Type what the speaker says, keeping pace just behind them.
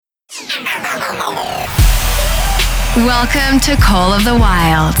Welcome to Call of the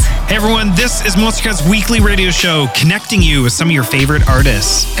Wild. Hey everyone, this is Monstercat's weekly radio show connecting you with some of your favorite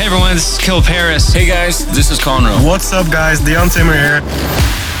artists. Hey everyone, this is Kill Paris. Hey guys, this is Conroe. What's up guys, Deon Timmer here.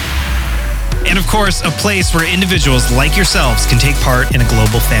 And of course, a place where individuals like yourselves can take part in a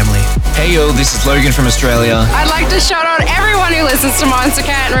global family. Hey yo, this is Logan from Australia. I'd like to shout out everyone who listens to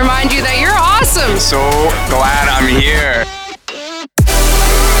Monstercat and remind you that you're awesome. So glad I'm here.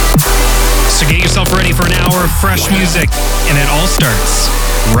 So get yourself ready for an hour of fresh music, and it all starts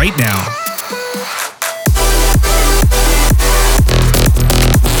right now.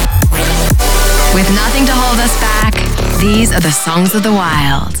 With nothing to hold us back, these are the songs of the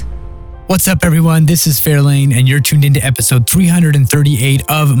wild. What's up, everyone? This is Fairlane, and you're tuned into episode 338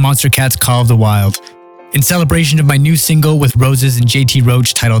 of Monstercat's Call of the Wild. In celebration of my new single with Roses and JT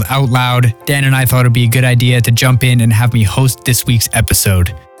Roach titled Out Loud, Dan and I thought it'd be a good idea to jump in and have me host this week's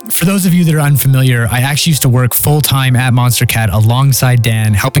episode. For those of you that are unfamiliar, I actually used to work full-time at Monstercat alongside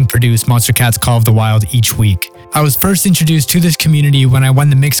Dan, helping produce Monstercat's Call of the Wild each week. I was first introduced to this community when I won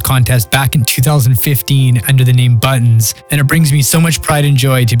the mix contest back in 2015 under the name Buttons, and it brings me so much pride and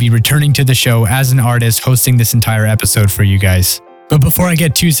joy to be returning to the show as an artist hosting this entire episode for you guys. But before I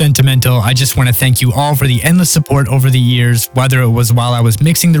get too sentimental, I just want to thank you all for the endless support over the years, whether it was while I was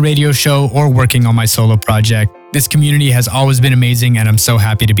mixing the radio show or working on my solo project. This community has always been amazing, and I'm so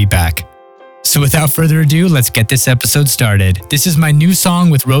happy to be back. So without further ado, let's get this episode started. This is my new song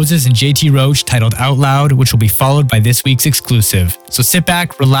with Roses and JT Roach titled Out Loud, which will be followed by this week's exclusive. So sit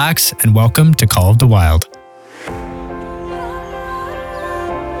back, relax, and welcome to Call of the Wild.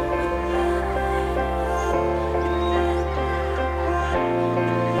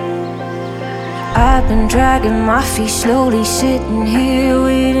 I've been dragging my feet slowly, sitting here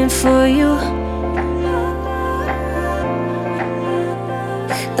waiting for you.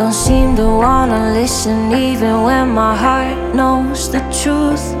 Don't seem to wanna listen even when my heart knows the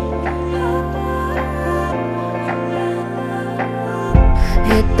truth.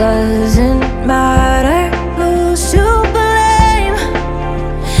 It doesn't matter who's to blame,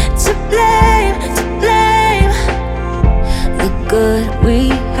 to blame, to blame. The good we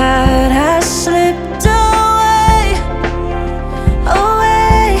had has slipped away,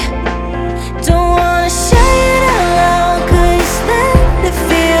 away. Don't wanna say it out loud, 'cause then it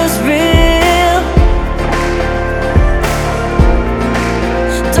feels real.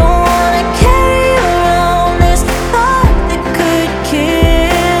 Don't wanna carry around this thought that could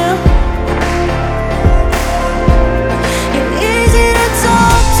kill. You're easy to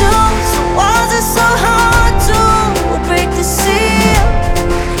talk to, so why is it so hard to break the seal,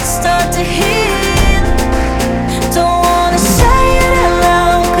 start to heal? Don't wanna say it out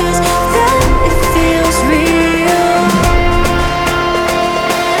loud, 'cause then it feels real.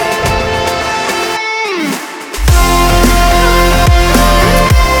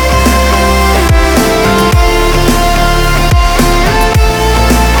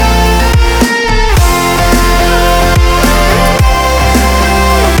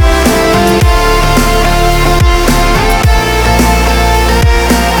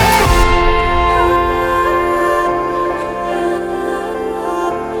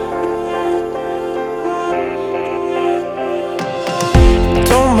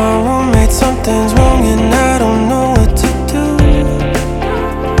 Told my roommate something's wrong and I don't know what to do.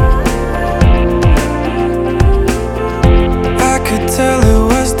 I could tell it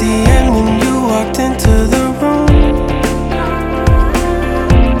was the end when you walked into the room.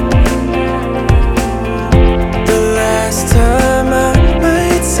 The last time I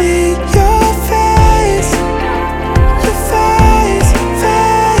might see your face, your face,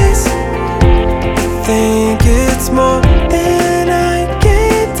 face. I think it's more than I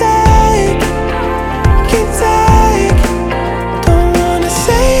can take, can take. Don't wanna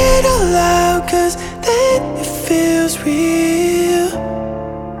say it out loud, 'cause then it feels real.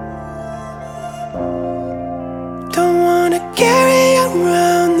 Don't wanna carry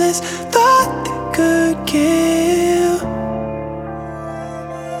around this thought that could kill.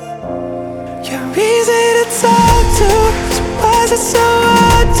 You're easy to talk to, so why is it so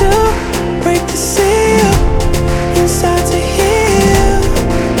hard to break the seal and start to heal?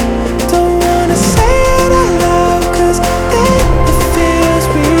 Don't wanna say it out loud, 'cause then it feels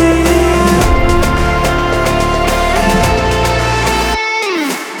real.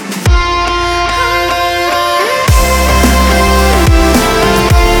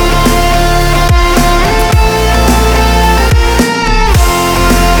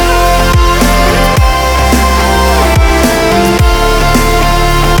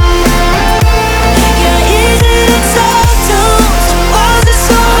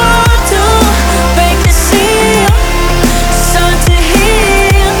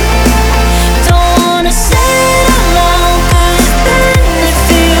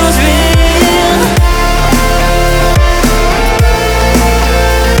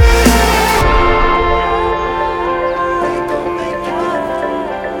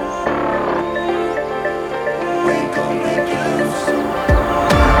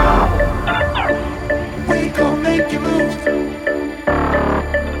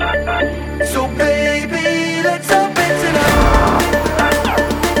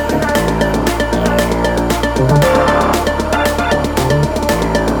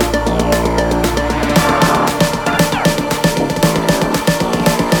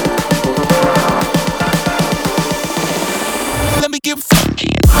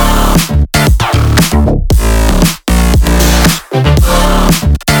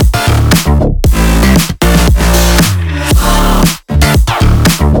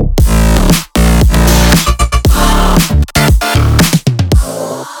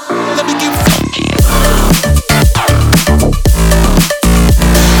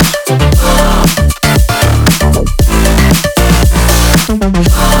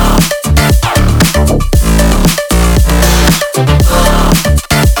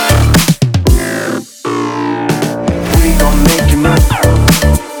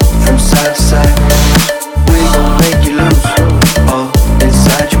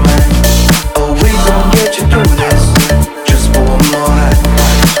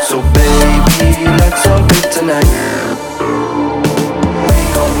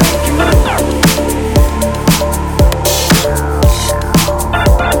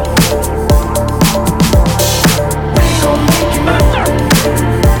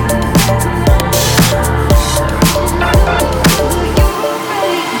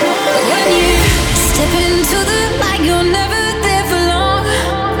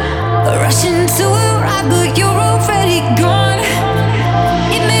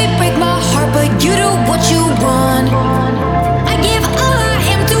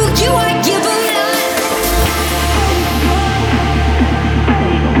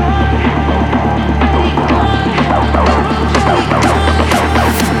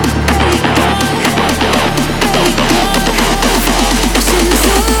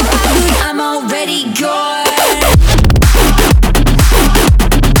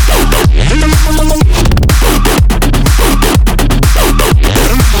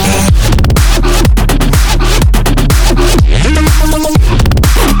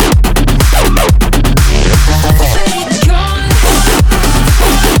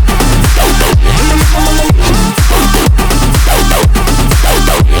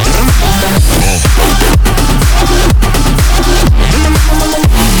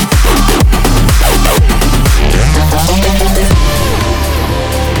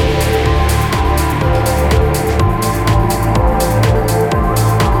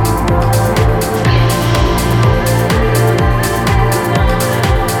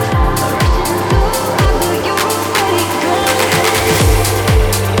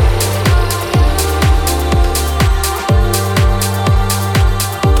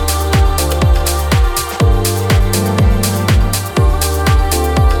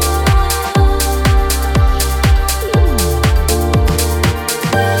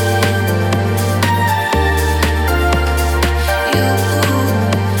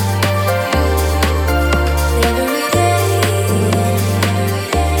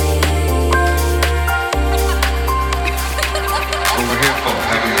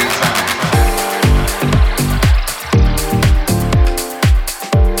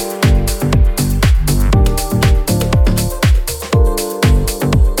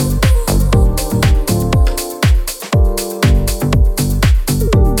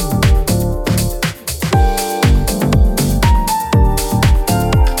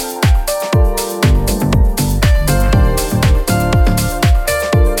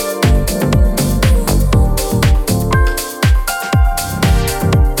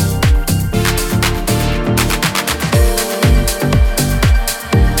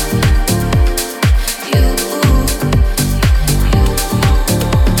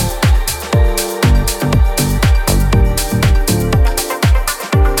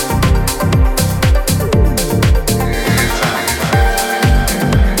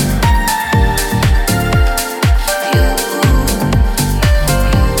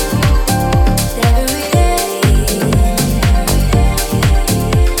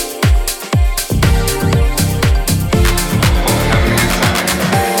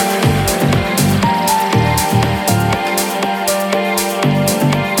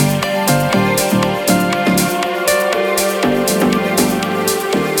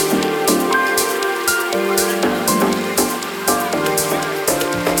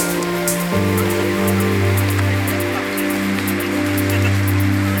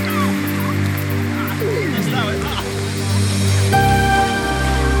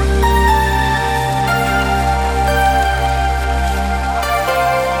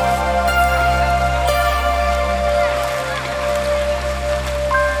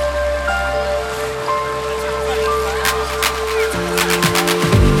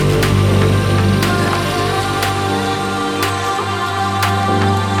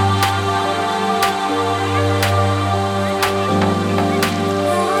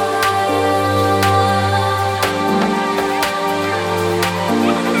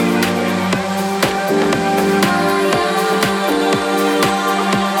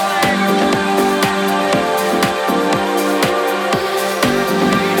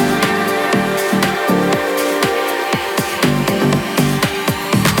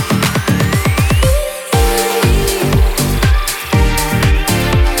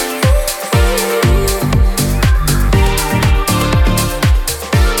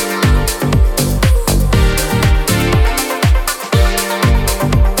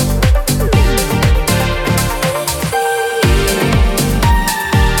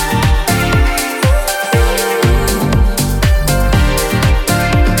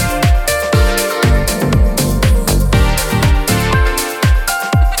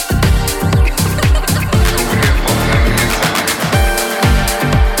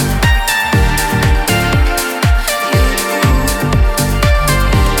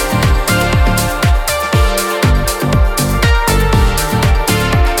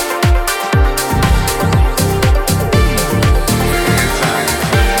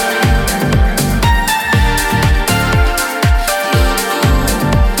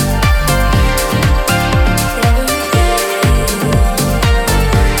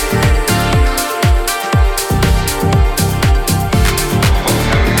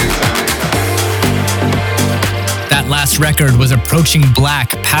 last record was Approaching Black,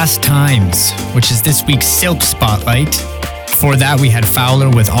 Past Times, which is this week's Silk Spotlight. Before that, we had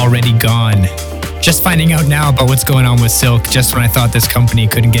Fowler with Already Gone. Just finding out now about what's going on with Silk, just when I thought this company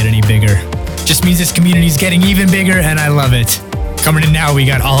couldn't get any bigger. Just means this community's getting even bigger, and I love it. Coming in now, we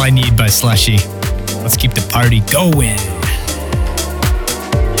got All I Need by Slushy. Let's keep the party going.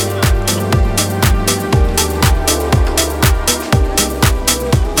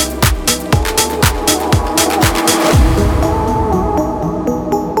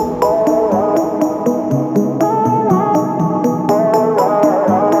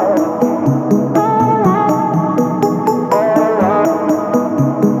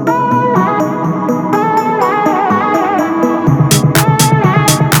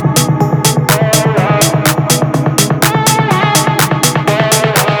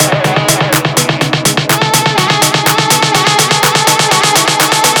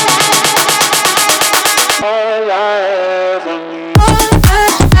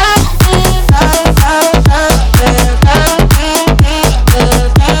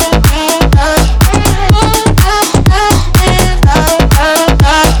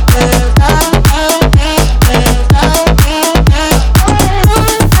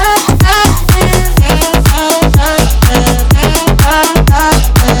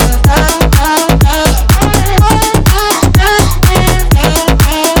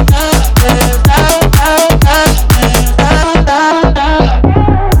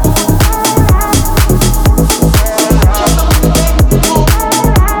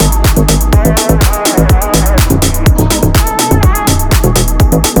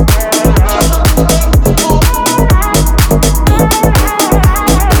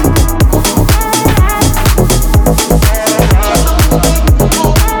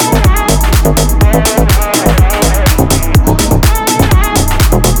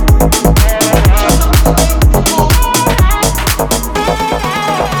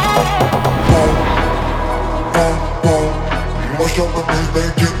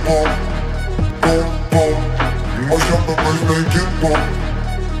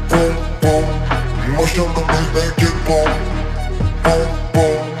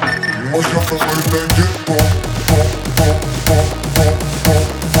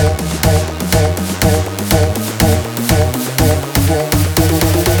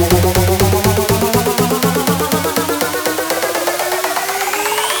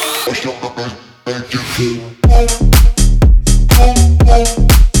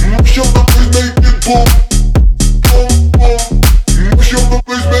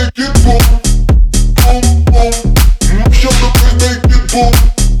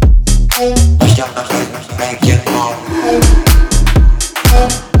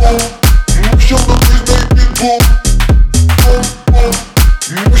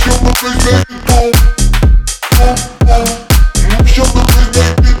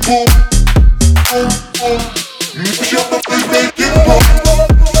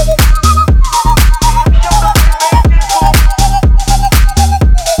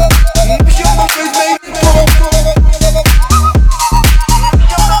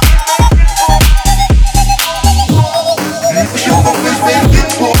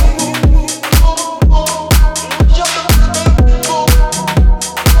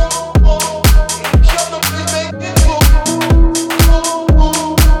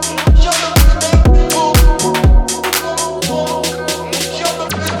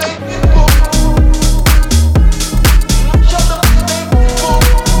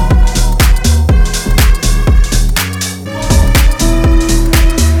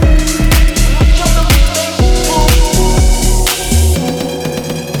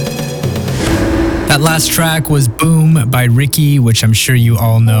 Track was Boom by Ricky, which I'm sure you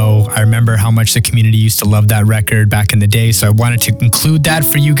all know. I remember how much the community used to love that record back in the day, so I wanted to include that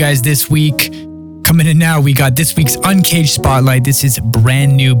for you guys this week. Coming in now, we got this week's Uncaged Spotlight. This is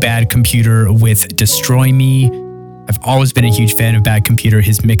brand new Bad Computer with Destroy Me. I've always been a huge fan of Bad Computer.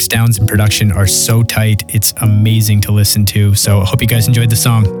 His mix downs and production are so tight. It's amazing to listen to, so I hope you guys enjoyed the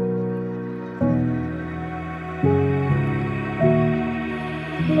song.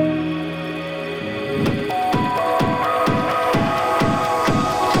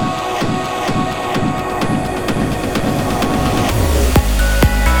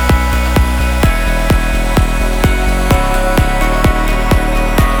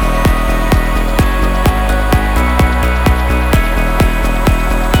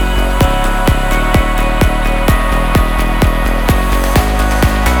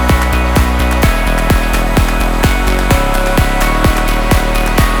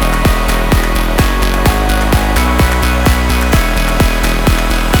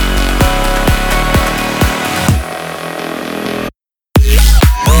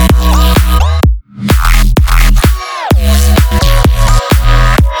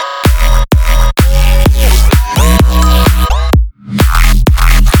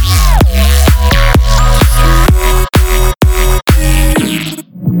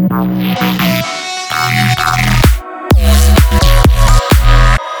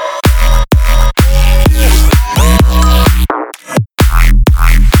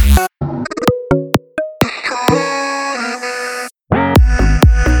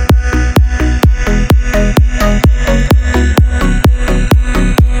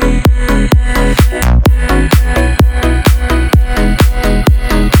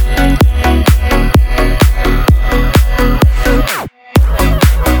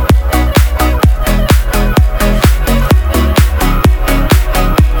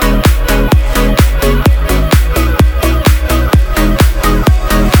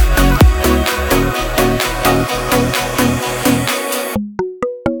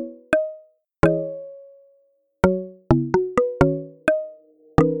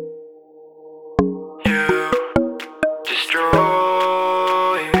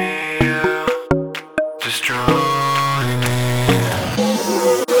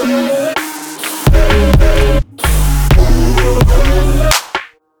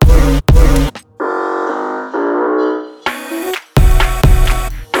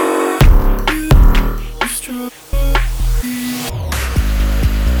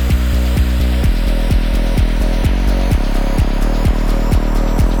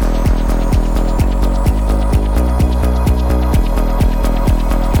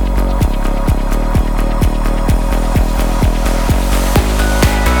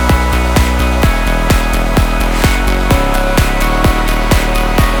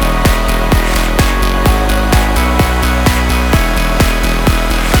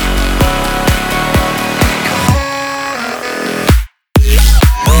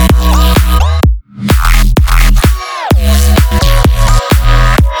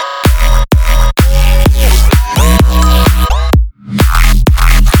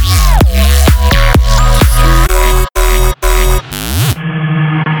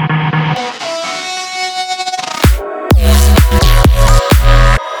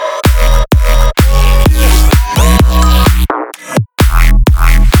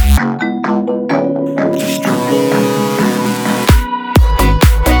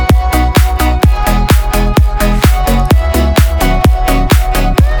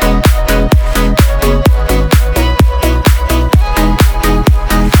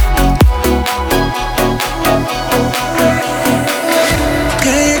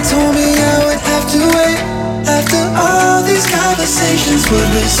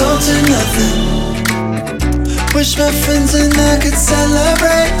 all to nothing. Wish my friends and I could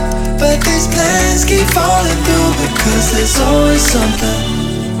celebrate, but these plans keep falling through because there's always something.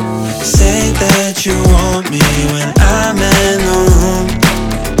 Say that you want me when I'm in the room,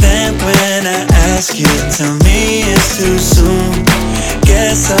 then when I ask you, tell me it's too soon.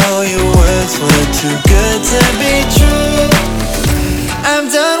 Guess all your words were too good to be true. I'm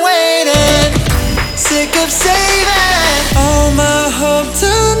done waiting, sick of saving all my hope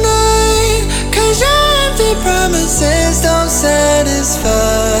tonight, 'cause your empty promises don't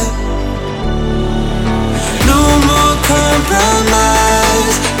satisfy. No more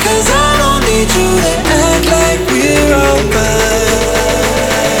compromise, 'cause I don't need you to act like we're alright.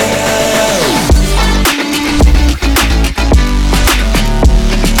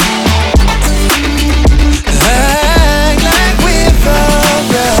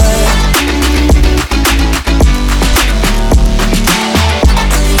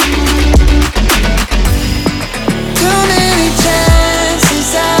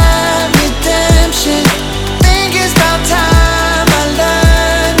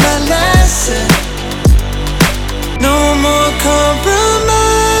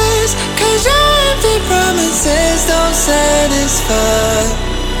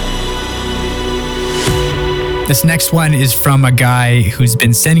 This next one is from a guy who's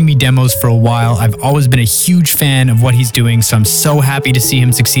been sending me demos for a while. I've always been a huge fan of what he's doing, so I'm so happy to see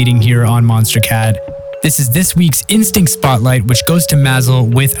him succeeding here on Monstercat. This is this week's Instinct Spotlight, which goes to Mazel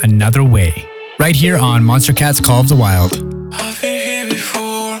with Another Way, right here on Monstercat's Call of the Wild. I've been here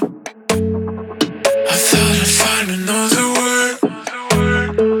before. I thought I'd find another word.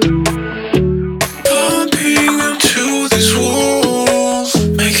 Bumping into these walls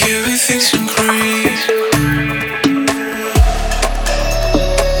make everything seem great.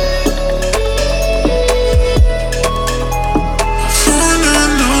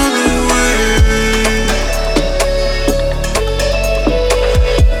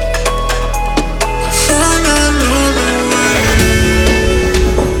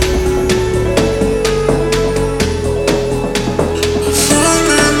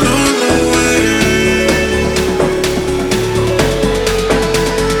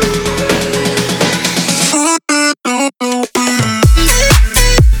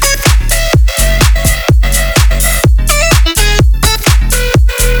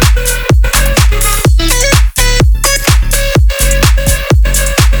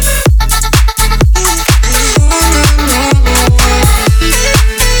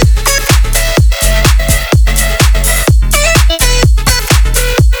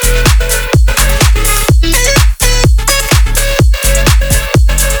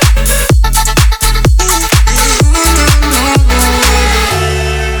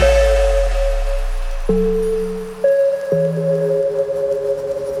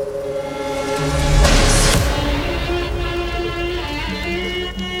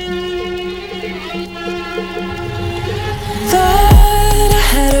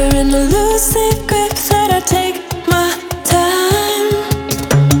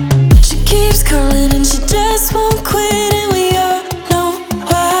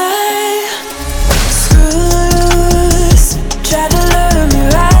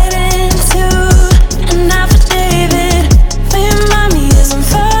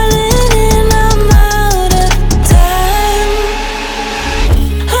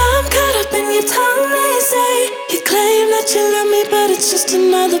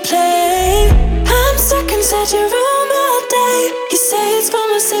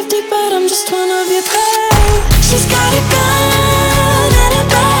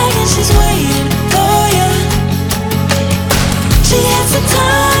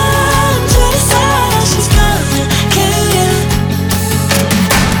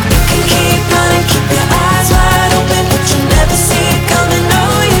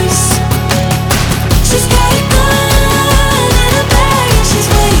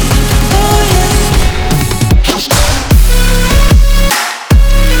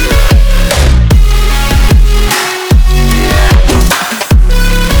 Yeah.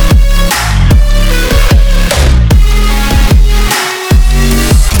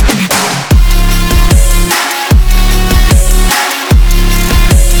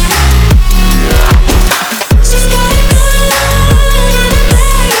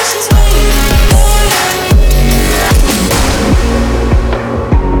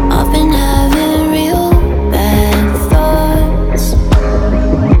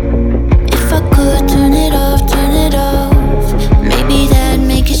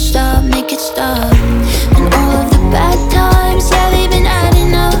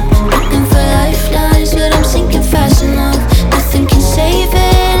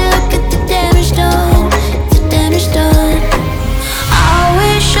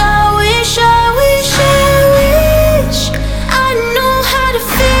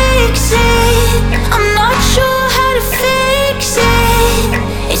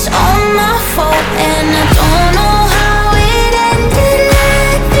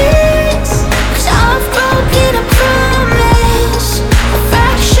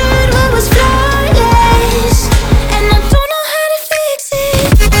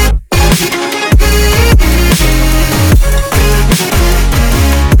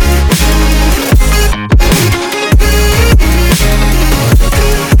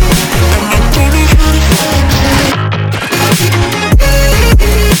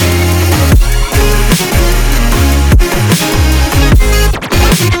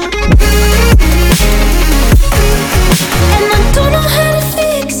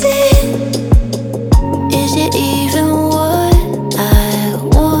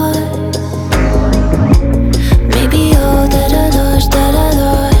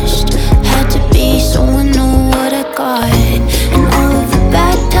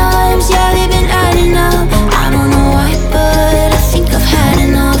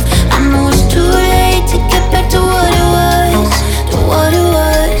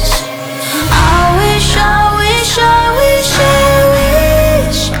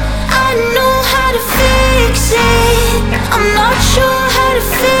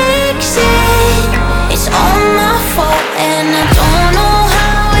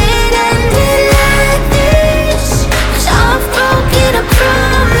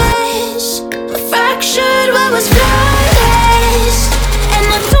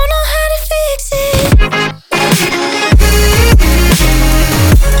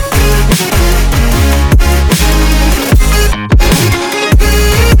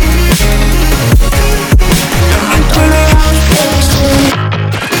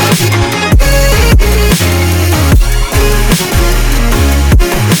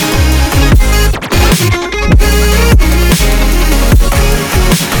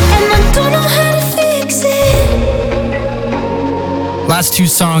 Last two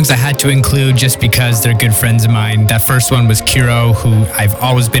songs I had to include just because they're good friends of mine. That first one was Kiro, who I've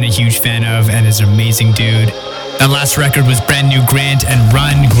always been a huge fan of and is an amazing dude. That last record was brand new Grant and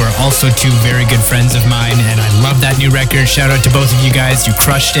Run, who are also two very good friends of mine, and I love that new record. Shout out to both of you guys, you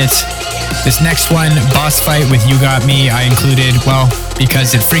crushed it. This next one, Boss Fight with You Got Me, I included, well,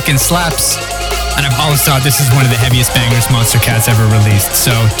 because it freaking slaps. And I've always thought this is one of the heaviest bangers Monstercat's ever released.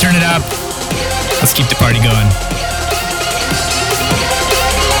 So turn it up, let's keep the party going.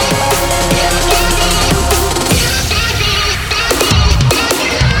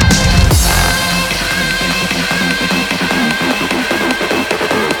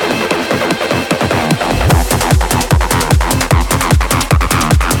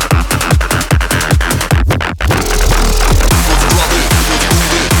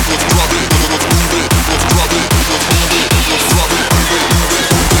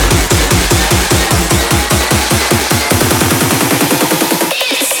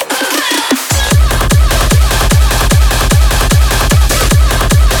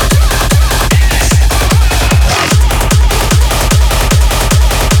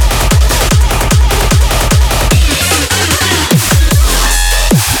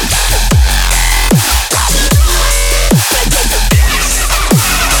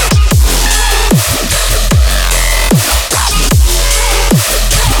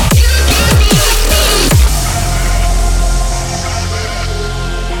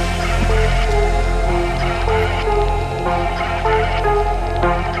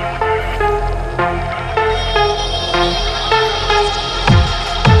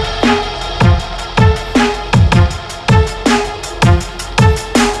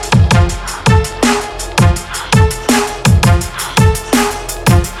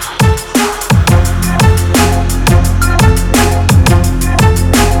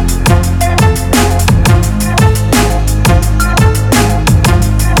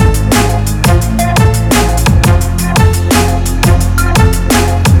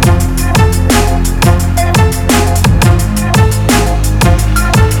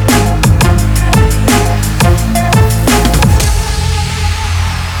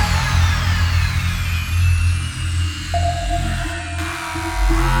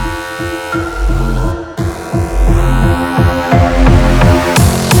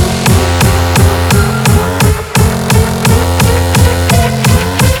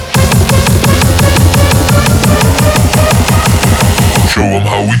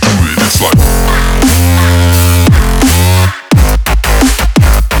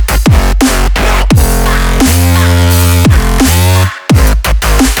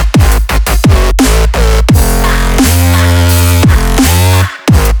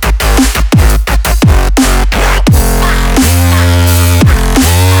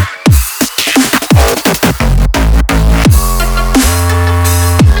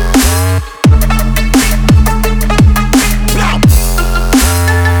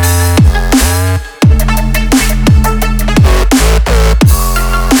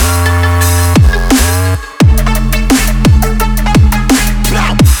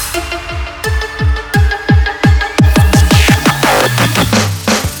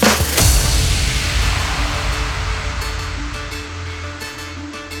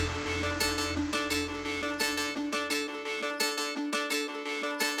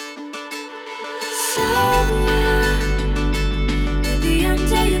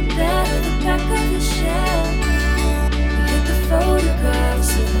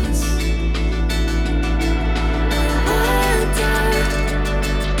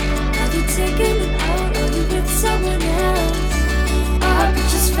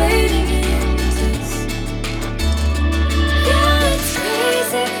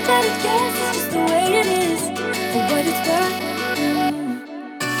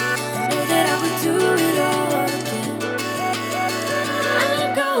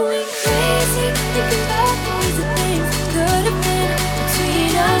 Thinking about all the things that could have been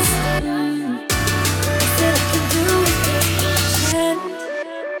between us.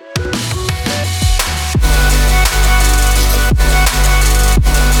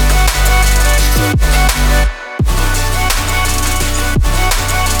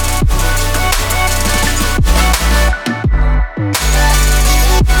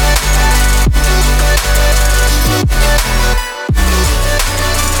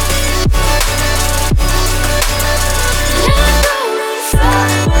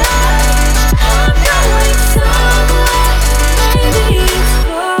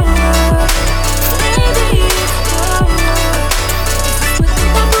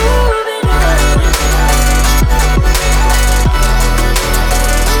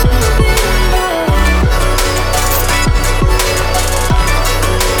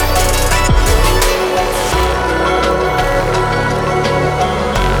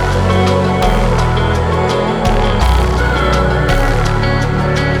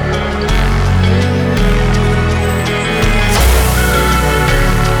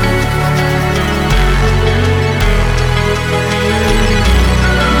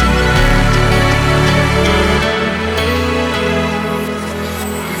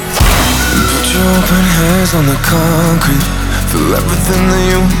 concrete. Feel everything that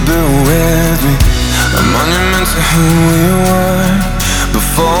you built with me. A monument to who you were.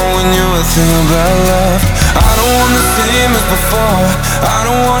 Before we knew a thing about love. I don't want the same as before. I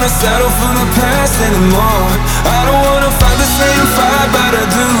don't wanna settle for the past anymore. I don't wanna fight the same fight, but I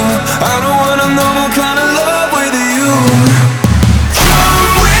do. I don't wanna know what kind of love with you.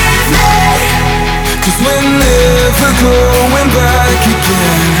 Come with me, 'cause we're never going back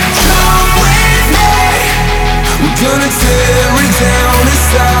again. Come with me, we're gonna tear it down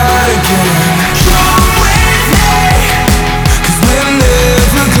inside again. Come with me, 'cause we're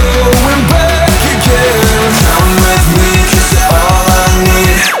never going back again. Come with me, 'cause you're all I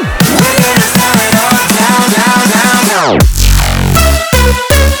need. We're gonna tear it all down, down, down, down.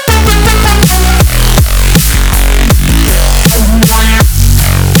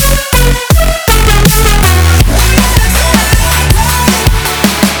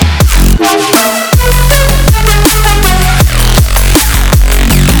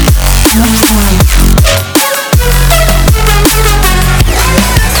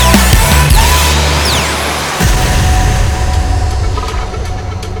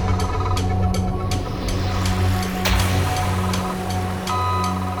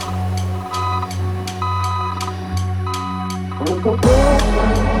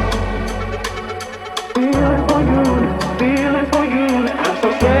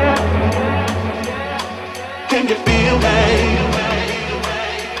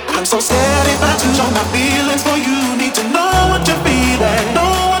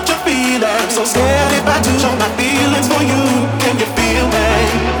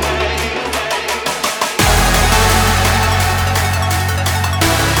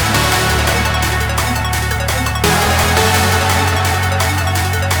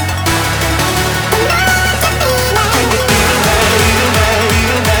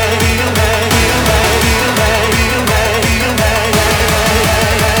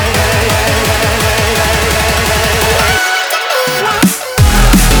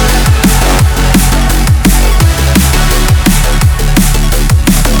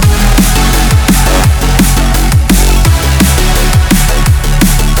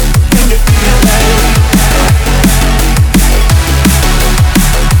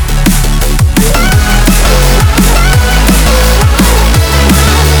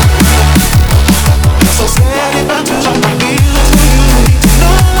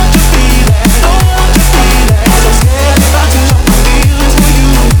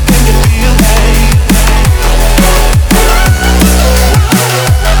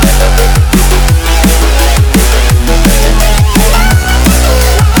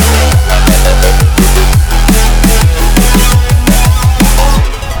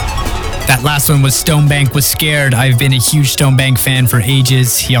 One was Stonebank Was Scared. I've been a huge Stonebank fan for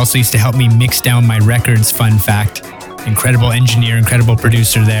ages. He also used to help me mix down my records, fun fact. Incredible engineer, incredible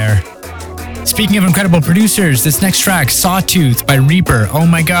producer there. Speaking of incredible producers, this next track, Sawtooth by Reaper. Oh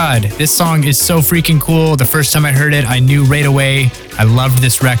my god, this song is so freaking cool. The first time I heard it, I knew right away. I loved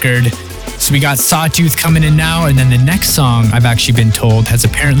this record. So we got Sawtooth coming in now, and then the next song, I've actually been told, has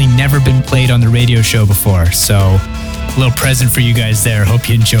apparently never been played on the radio show before. So, a little present for you guys there. Hope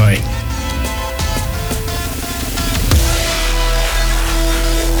you enjoy.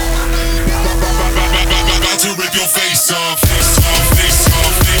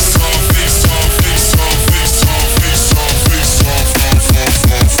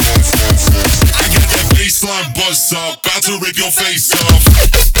 Buzz up, about to rip your face off.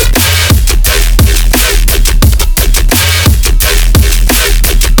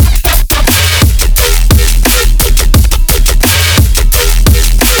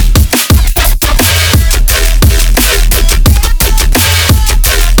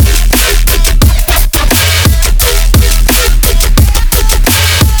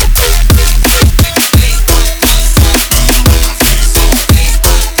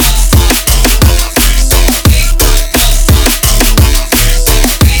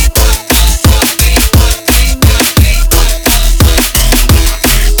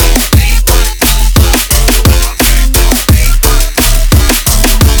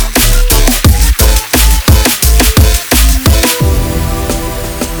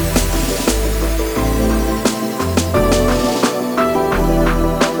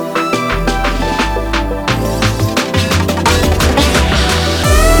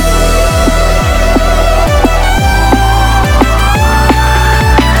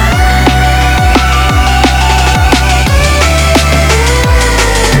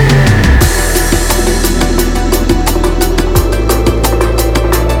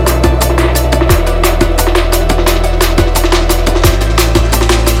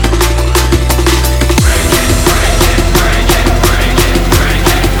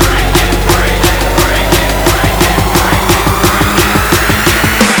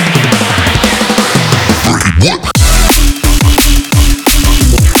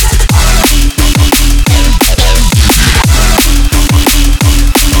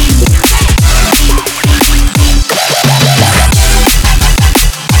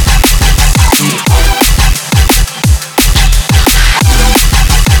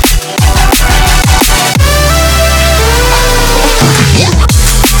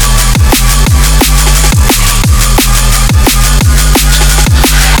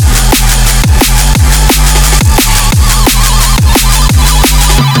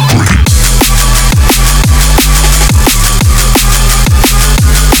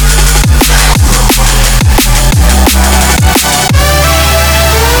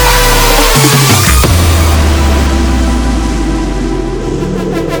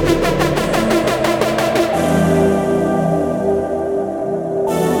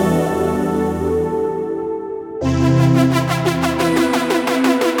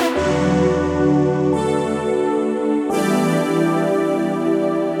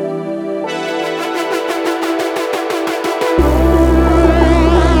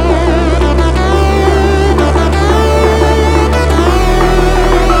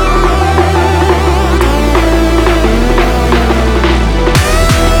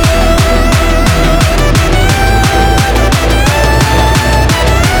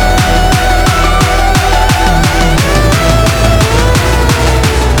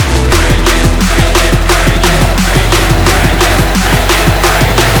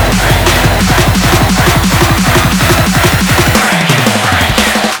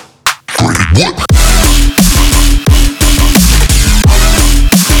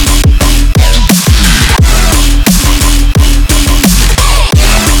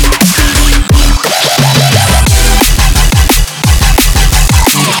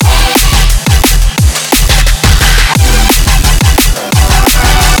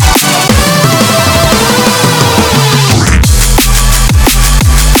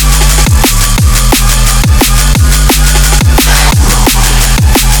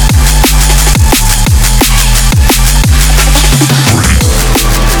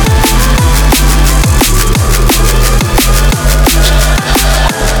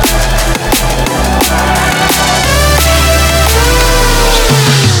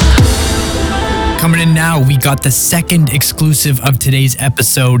 Coming in now, we got the second exclusive of today's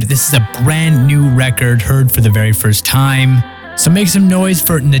episode. This is a brand new record heard for the very first time. So make some noise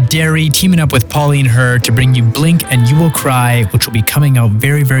for Naderi teaming up with Polly and Her to bring you Blink and You Will Cry, which will be coming out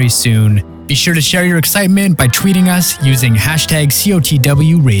very, very soon. Be sure to share your excitement by tweeting us using hashtag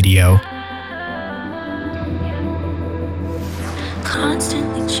COTW Radio.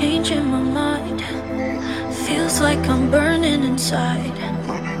 Constantly changing my mind. Feels like I'm burning inside.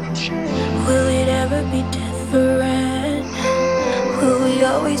 Will it ever be different? Will we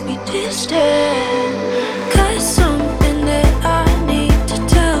always be distant? 'Cause something that I need to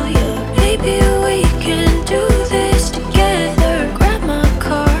tell you. Maybe we can do this together. Grab my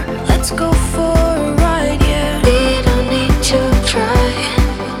car, let's go for a ride, yeah. We don't need to try.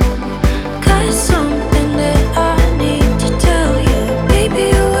 'Cause something that I need to tell you.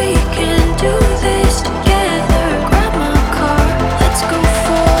 Maybe we can do this together. Grab my car, let's go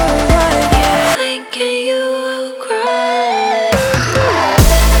for a ride, yeah. Thinking you will cry.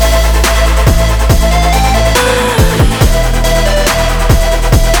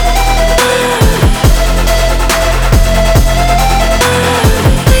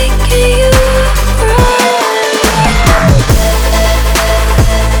 Thinking you will cry.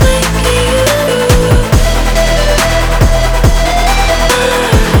 Thinking you will.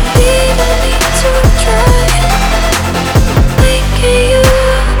 We don't need to try. Thinking you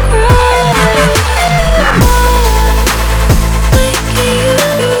will cry. Thinking you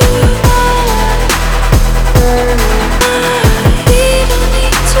will. We don't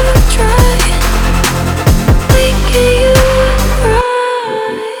need to try. Thinking you will cry.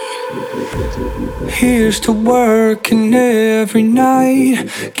 Here's to working every night,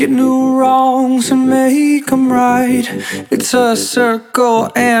 get new wrongs and make them right. It's a circle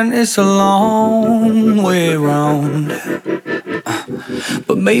and it's a long way round.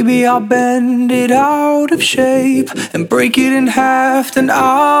 But maybe I'll bend it out of shape and break it in half, then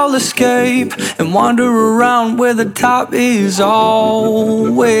I'll escape and wander around where the top is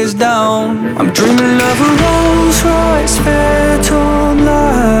always down. I'm dreaming of a Rolls Royce Phantom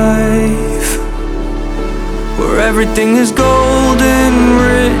life, where everything is golden,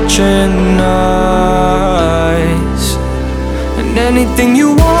 rich and nice, and anything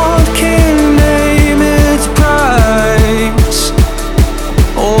you want can name its price.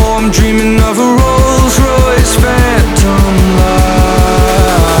 Oh, I'm dreaming of a Rolls Royce Phantom life.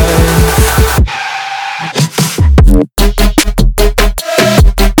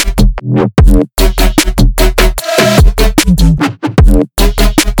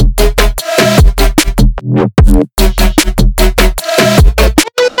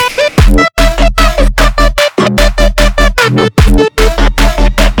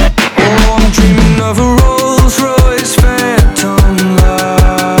 Oh, I'm dreaming of a Rolls Royce Phantom life.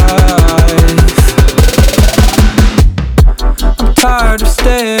 I'm tired of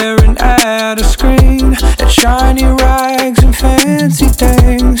staring at a screen, at shiny rags and fancy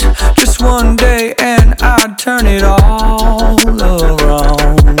things. Just one day and I'd turn it all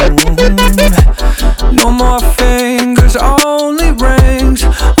around. No more fingers, only rings.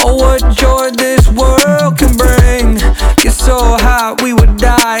 Oh, what joy this world can bring. Get so high we would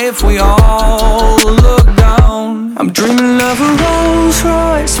die if we all look down. I'm dreaming of a Rolls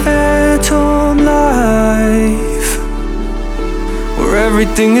Royce Phantom life, where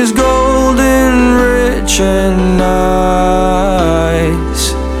everything is golden, rich and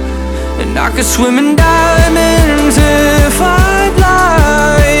nice, and I could swim in diamonds if I'd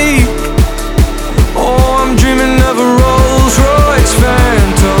like. Oh, I'm dreaming of a Rolls Royce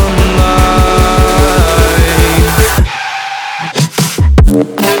Phantom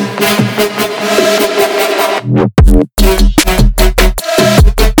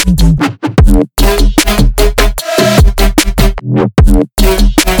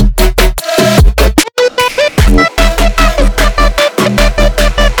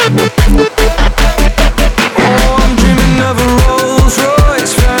Oh, I'm dreaming of a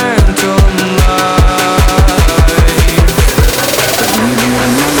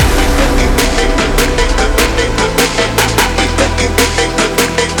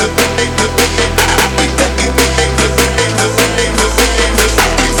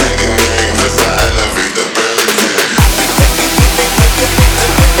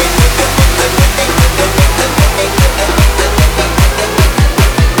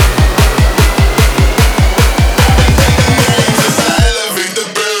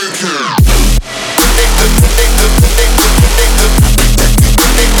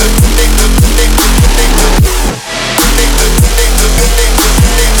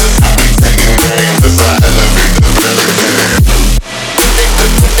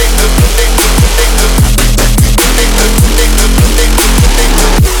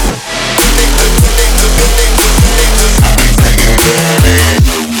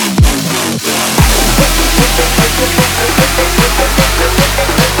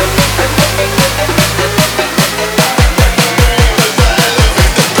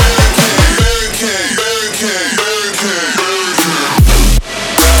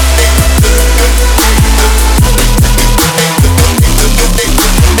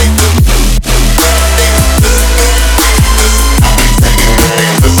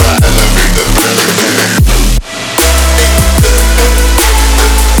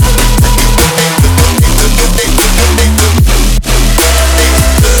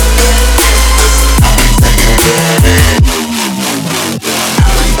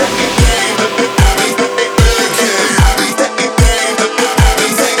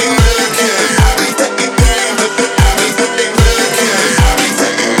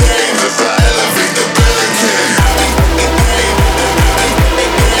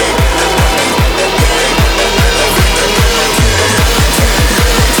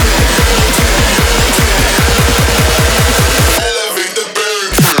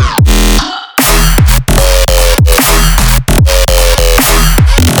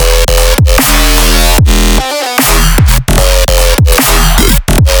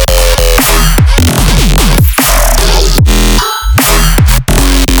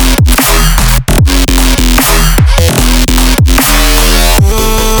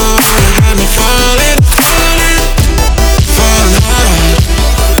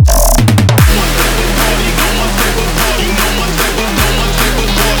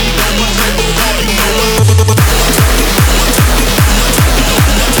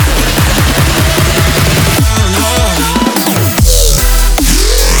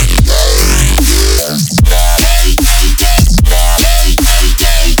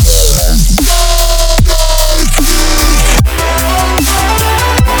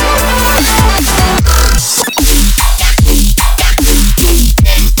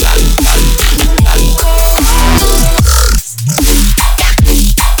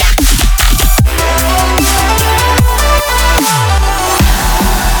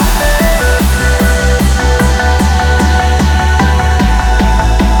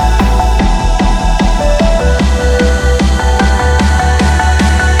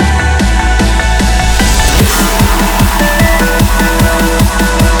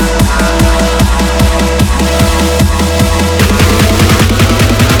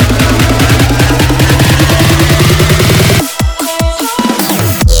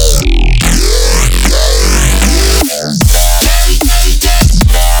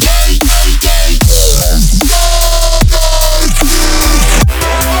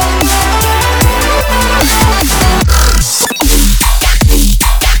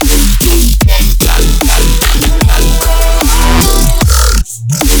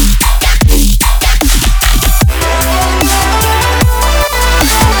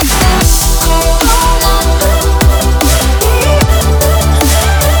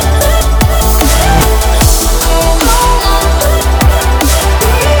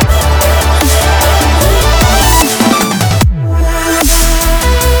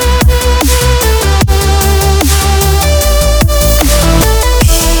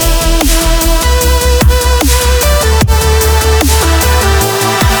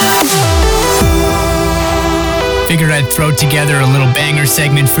figured I'd throw together a little banger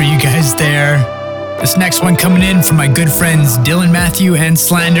segment for you guys there. This next one coming in from my good friends Dylan Matthew and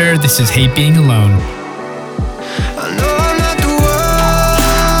Slander. This is Hate Being Alone. I know I'm not the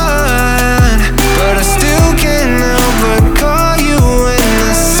one, but I still can't help but call you when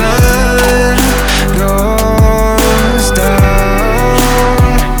the sun goes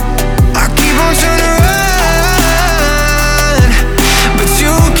down. I keep on trying to run, but you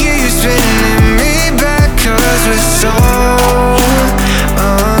keep spinning me back, 'cause we're so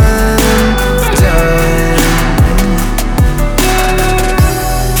undone.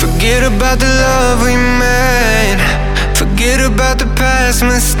 Forget about the love we made, forget about the past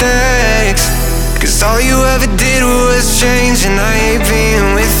mistakes, 'cause all you ever did was change. And I hate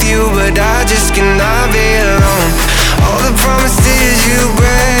being with you, but I just cannot be alone. All the promises you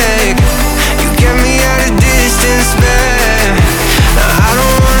break, you get me at a distance, babe. Now I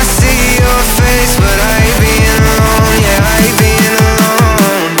don't wanna see your face, but I hate being alone. Yeah, I hate being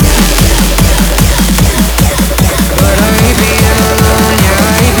alone. But I hate being alone. Yeah,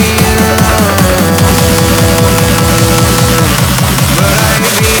 I hate being alone. But I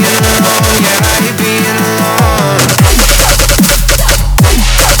hate being alone. Yeah, I hate being alone.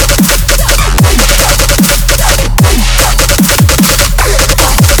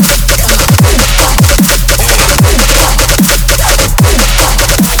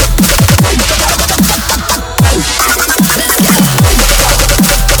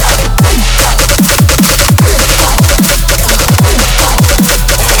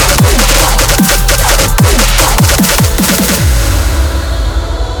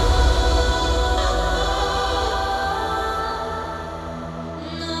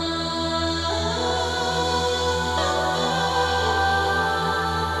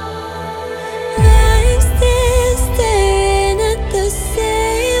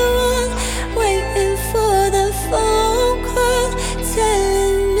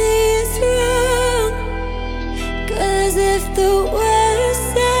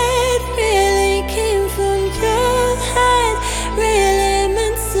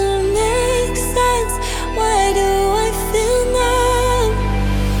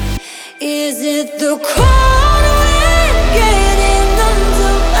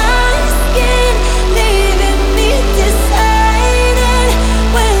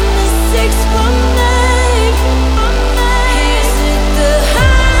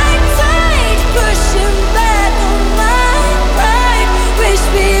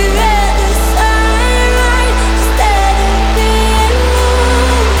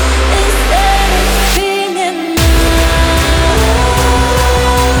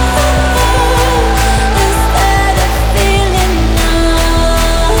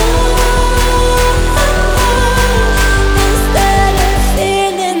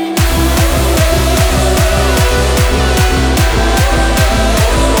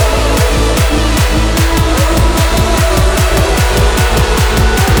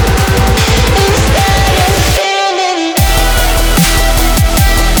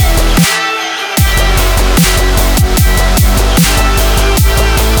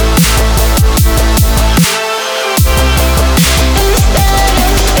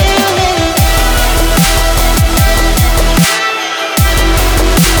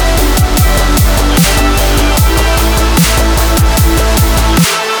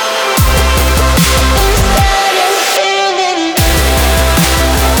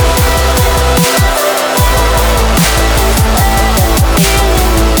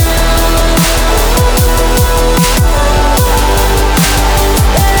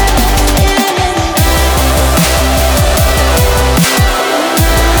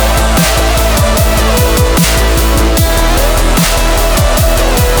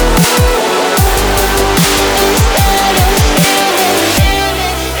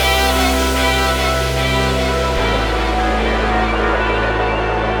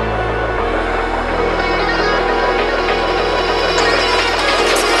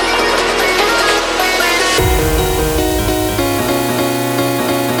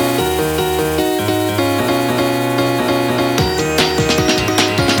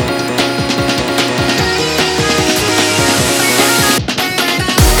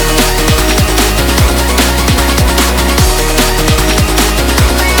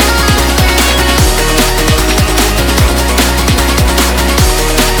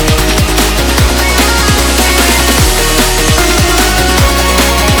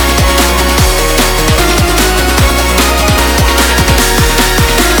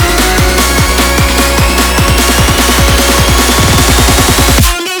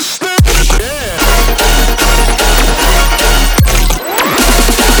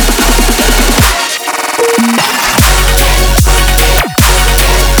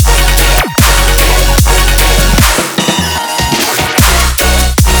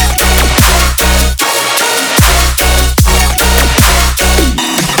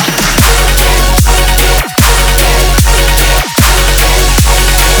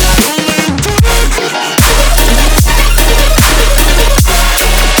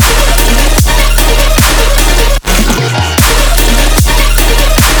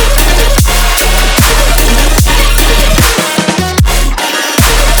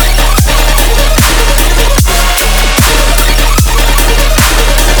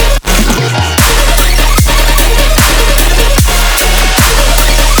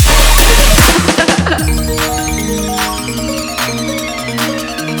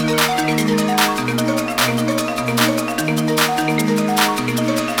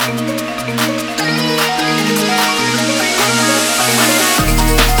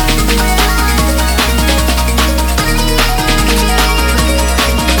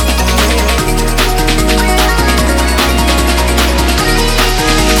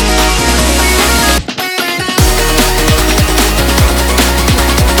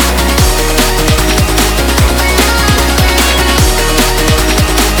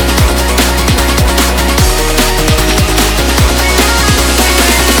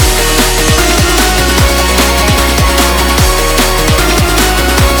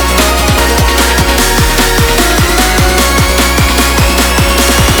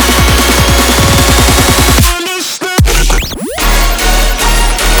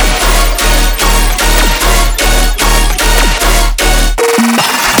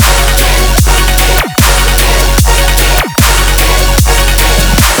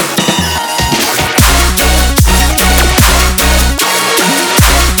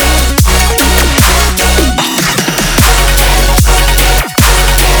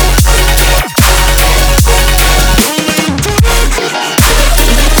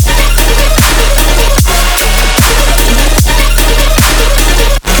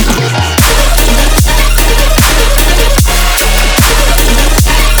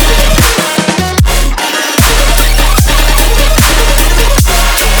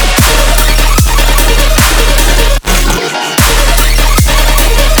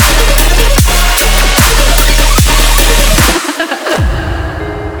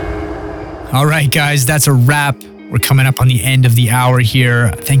 All right, guys, that's a wrap. We're coming up on the end of the hour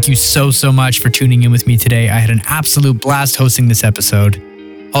here. Thank you so much for tuning in with me today. I had an absolute blast hosting this episode.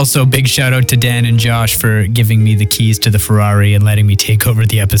 Also, big shout out to Dan and Josh for giving me the keys to the Ferrari and letting me take over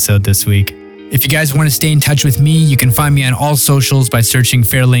the episode this week. If you guys want to stay in touch with me, you can find me on all socials by searching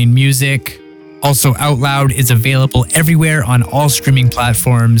Fairlane Music. Also, Out Loud is available everywhere on all streaming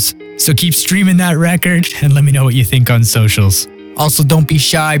platforms. So keep streaming that record and let me know what you think on socials. Also, don't be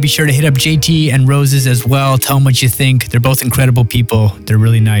shy. Be sure to hit up JT and Roses as well. Tell them what you think. They're both incredible people. They're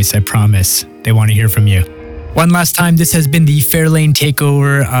really nice, I promise. They want to hear from you. One last time, this has been the Fairlane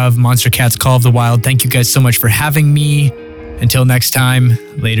takeover of Monstercat's Call of the Wild. Thank you guys so much for having me. Until next time,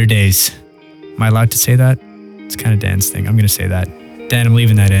 later days. Am I allowed to say that? It's kind of Dan's thing. I'm going to say that. Dan, I'm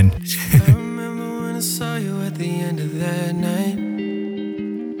leaving that in. I remember when I saw you at the end of that night.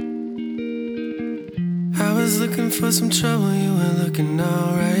 I was looking for some trouble, you were looking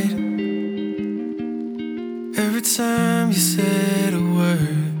alright. Every time you said a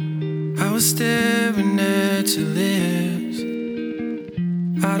word, I was staring at your lips.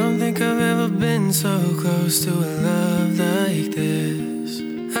 I don't think I've ever been so close to a love like this.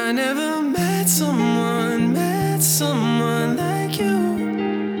 I never met someone like you.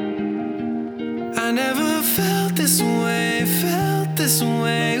 I never felt this way,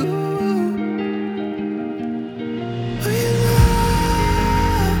 ooh.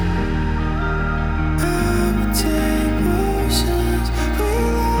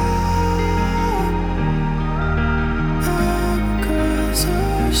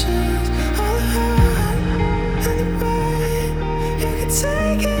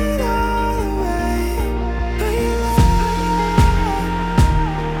 Take it all away, but you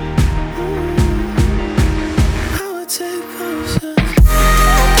I would take potions.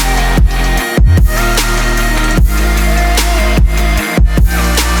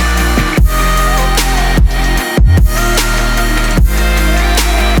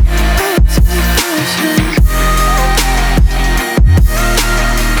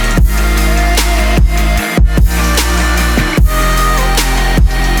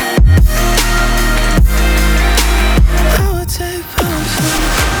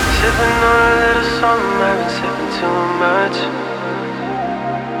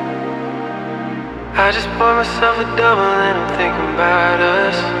 I just poured myself a double and I'm thinking about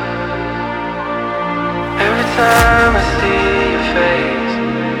us. Every time I see your face,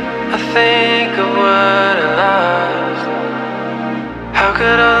 I think of what I lost. How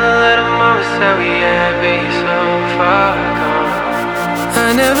could all the little moments that we had be so far gone? I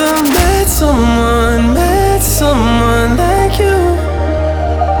never met someone like you.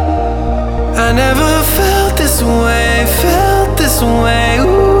 I never felt this way,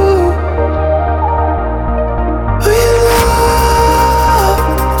 ooh.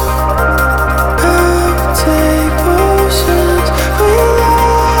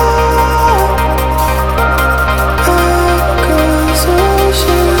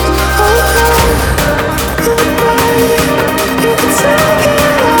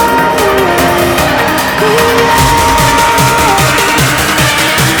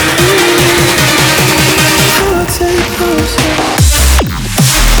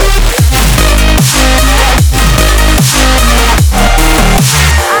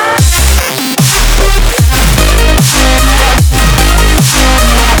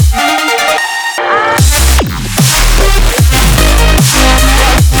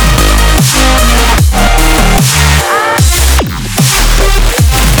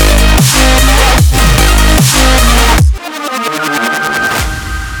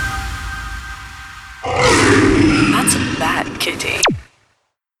 That's a bad kitty.